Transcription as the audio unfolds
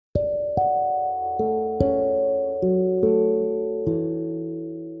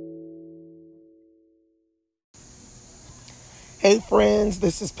Hey friends,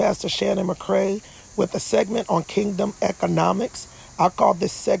 this is Pastor Shannon McCray with a segment on kingdom economics. I call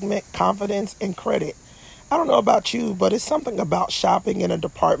this segment Confidence and Credit. I don't know about you, but it's something about shopping in a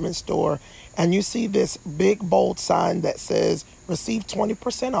department store and you see this big bold sign that says receive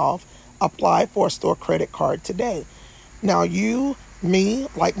 20% off, apply for a store credit card today. Now you, me,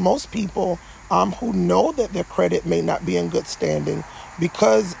 like most people who know that their credit may not be in good standing,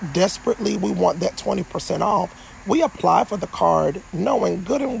 because desperately we want that 20% off, we apply for the card knowing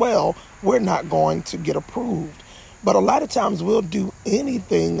good and well we're not going to get approved. But a lot of times we'll do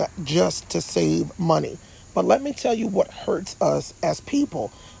anything just to save money. But let me tell you what hurts us as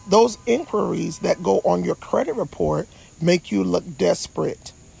people. Those inquiries that go on your credit report make you look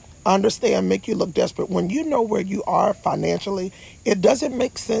desperate. Understand, make you look desperate. When you know where you are financially, it doesn't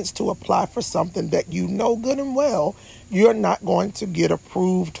make sense to apply for something that you know good and well you're not going to get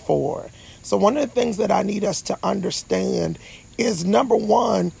approved for. So one of the things that I need us to understand is, number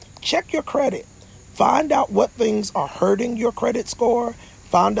one, check your credit. Find out what things are hurting your credit score.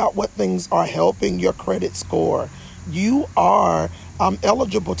 Find out what things are helping your credit score. You are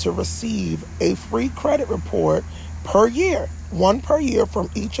eligible to receive a free credit report per year, one per year from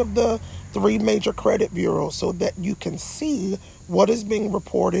each of the three major credit bureaus, so that you can see what is being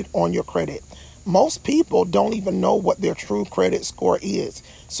reported on your credit. Most people don't even know what their true credit score is.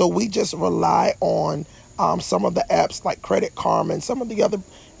 So we just rely on some of the apps like Credit Karma and some of the other,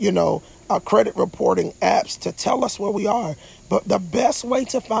 credit reporting apps to tell us where we are. But the best way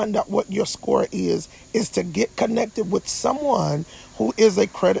to find out what your score is to get connected with someone who is a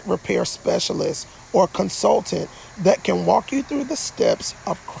credit repair specialist or consultant that can walk you through the steps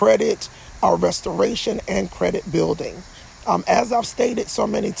of credit restoration and credit building. As I've stated so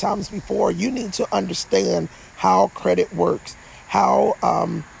many times before, you need to understand how credit works, how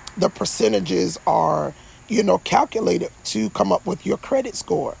the percentages are, calculated to come up with your credit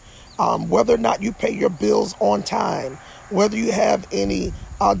score, whether or not you pay your bills on time, whether you have any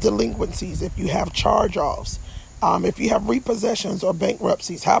delinquencies, if you have charge-offs, if you have repossessions or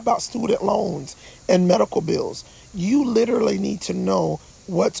bankruptcies, how about student loans and medical bills? You literally need to know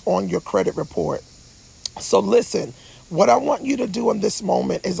what's on your credit report. So listen, what I want you to do in this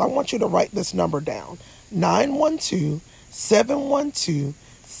moment is I want you to write this number down,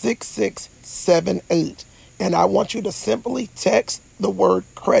 912-712-6678. And I want you to simply text the word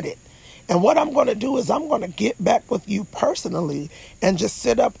credit. And what I'm going to do is I'm going to get back with you personally and just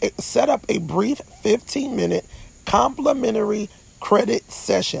set up a brief 15-minute complimentary credit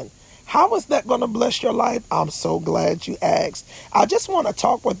session. How is that going to bless your life? I'm so glad you asked. I just want to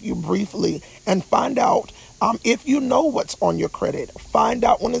talk with you briefly and find out if you know what's on your credit. Find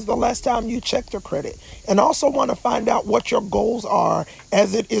out when is the last time you checked your credit. And also want to find out what your goals are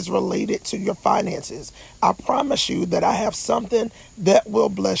as it is related to your finances. I promise you that I have something that will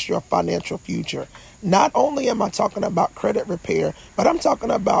bless your financial future. Not only am I talking about credit repair, but I'm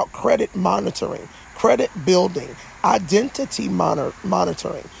talking about credit monitoring, credit building, identity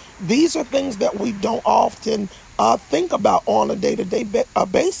monitoring. These are things that we don't often think about on a day-to-day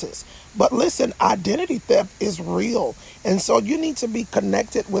basis. But listen, identity theft is real. And so you need to be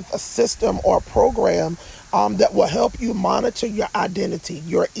connected with a system or a program that will help you monitor your identity,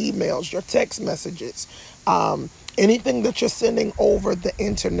 your emails, your text messages, anything that you're sending over the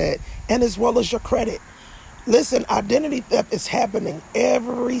internet, and as well as your credit. Listen, identity theft is happening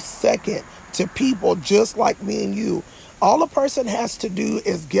every second to people just like me and you. All a person has to do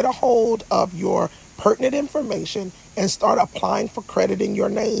is get a hold of your pertinent information and start applying for credit in your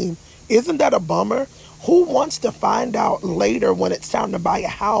name. Isn't that a bummer? Who wants to find out later when it's time to buy a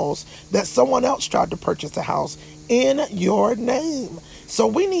house that someone else tried to purchase a house in your name? So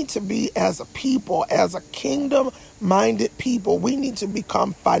we need to be, as a people, as a kingdom-minded people, we need to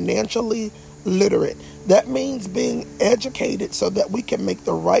become financially literate. That means being educated so that we can make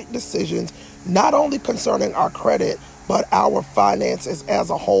the right decisions, not only concerning our credit, but our finances as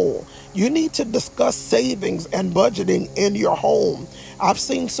a whole. You need to discuss savings and budgeting in your home. I've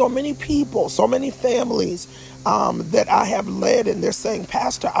seen so many people, so many families that I have led, and they're saying,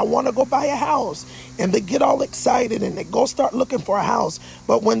 Pastor, I want to go buy a house. And they get all excited and they go start looking for a house.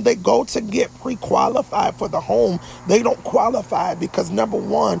 But when they go to get pre-qualified for the home, they don't qualify because, number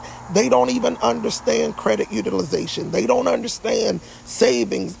one, they don't even understand credit utilization. They don't understand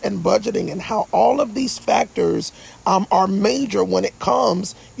savings and budgeting and how all of these factors are major when it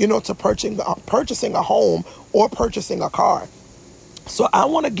comes, to purchasing a home or purchasing a car. So I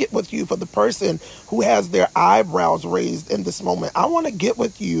want to get with you for the person who has their eyebrows raised in this moment. I want to get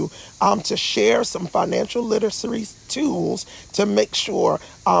with you to share some financial literacy tools to make sure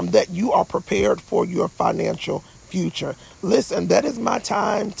that you are prepared for your financial future. Listen, that is my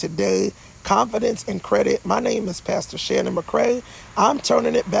time today. Confidence and credit. My name is Pastor Shannon McCray. I'm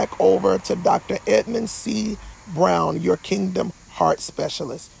turning it back over to Dr. Edmund C. Brown, your Kingdom Heart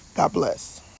Specialist. God bless.